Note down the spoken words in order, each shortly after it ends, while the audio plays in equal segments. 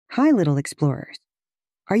Hi, little explorers.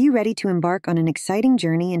 Are you ready to embark on an exciting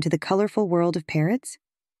journey into the colorful world of parrots?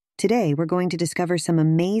 Today, we're going to discover some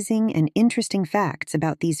amazing and interesting facts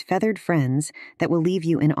about these feathered friends that will leave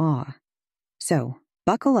you in awe. So,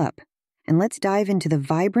 buckle up, and let's dive into the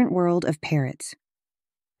vibrant world of parrots.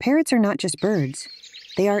 Parrots are not just birds.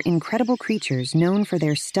 They are incredible creatures known for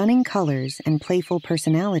their stunning colors and playful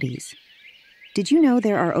personalities. Did you know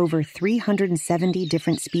there are over 370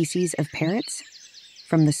 different species of parrots?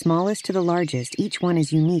 From the smallest to the largest, each one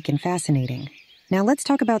is unique and fascinating. Now let's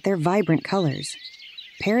talk about their vibrant colors.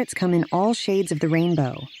 Parrots come in all shades of the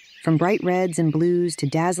rainbow, from bright reds and blues to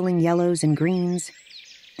dazzling yellows and greens.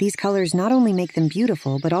 These colors not only make them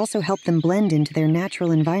beautiful, but also help them blend into their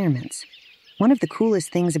natural environments. One of the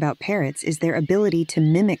coolest things about parrots is their ability to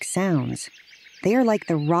mimic sounds. They are like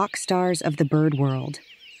the rock stars of the bird world.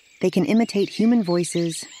 They can imitate human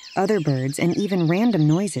voices, other birds, and even random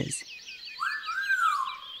noises.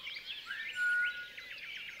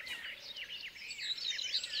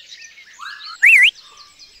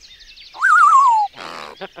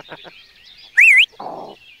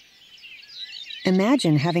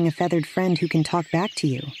 Imagine having a feathered friend who can talk back to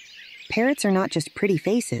you. Parrots are not just pretty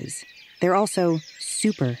faces, they're also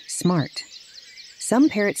super smart. Some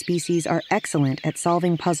parrot species are excellent at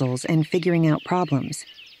solving puzzles and figuring out problems.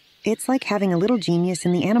 It's like having a little genius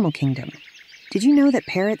in the animal kingdom. Did you know that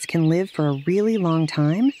parrots can live for a really long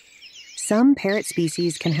time? Some parrot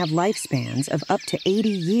species can have lifespans of up to 80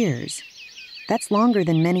 years. That's longer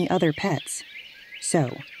than many other pets.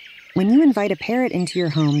 So, when you invite a parrot into your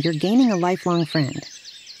home, you're gaining a lifelong friend.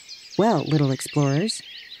 Well, little explorers,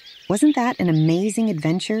 wasn't that an amazing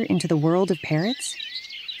adventure into the world of parrots?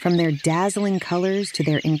 From their dazzling colors to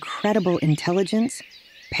their incredible intelligence,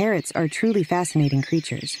 parrots are truly fascinating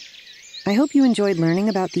creatures. I hope you enjoyed learning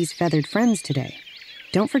about these feathered friends today.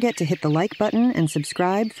 Don't forget to hit the like button and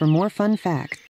subscribe for more fun facts.